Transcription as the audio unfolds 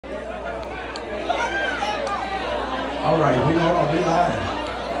All right, we hold on, we live.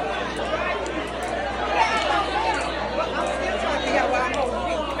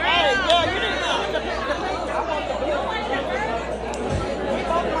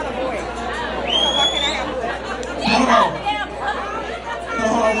 Hold on. So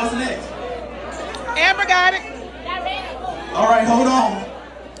hold on, what's next? Amber got it. All right, hold on.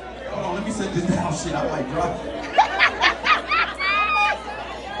 Hold on, let me set this down. Shit, I might drop it.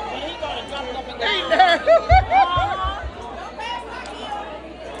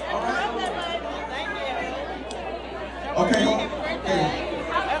 All right. Okay, hold on. Okay.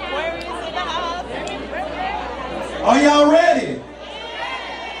 Are y'all ready?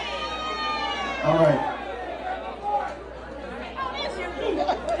 All right.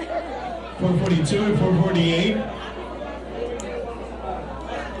 442 and 448.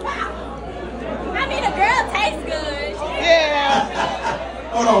 I mean, a girl tastes good. Yeah.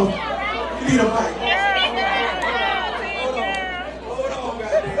 Hold on. You need a mic. Hold on,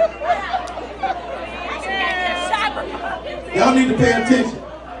 goddamn. Y'all need to pay attention.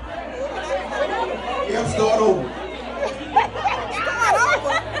 Yeah, start over.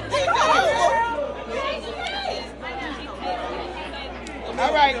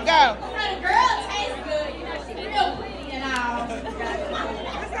 All right, go. A girl tastes good. You know, she's real pretty and all.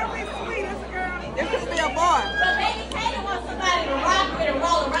 This is still boy. But Baby Katie wants somebody to rock with and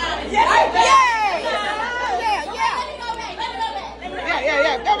roll around. And Yeah. Let me go back.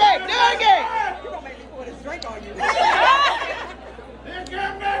 Yeah. Go back. Do it again. You're gonna make me pour this drink on you.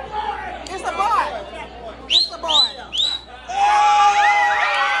 It's the boy. It's the boy.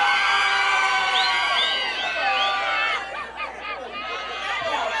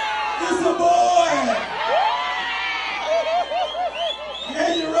 It's a boy.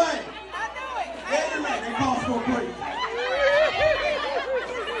 Yeah, you're right. Yeah, you're right. They call for crazy.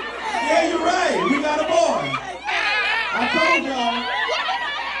 Yeah, you're right. We got a boy. I told y'all.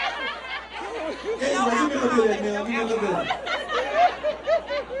 Yeah, you're right. Give me a little bit of that, man. Give me a little bit of that.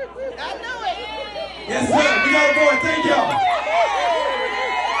 I knew it. Yes, sir. We got a boy.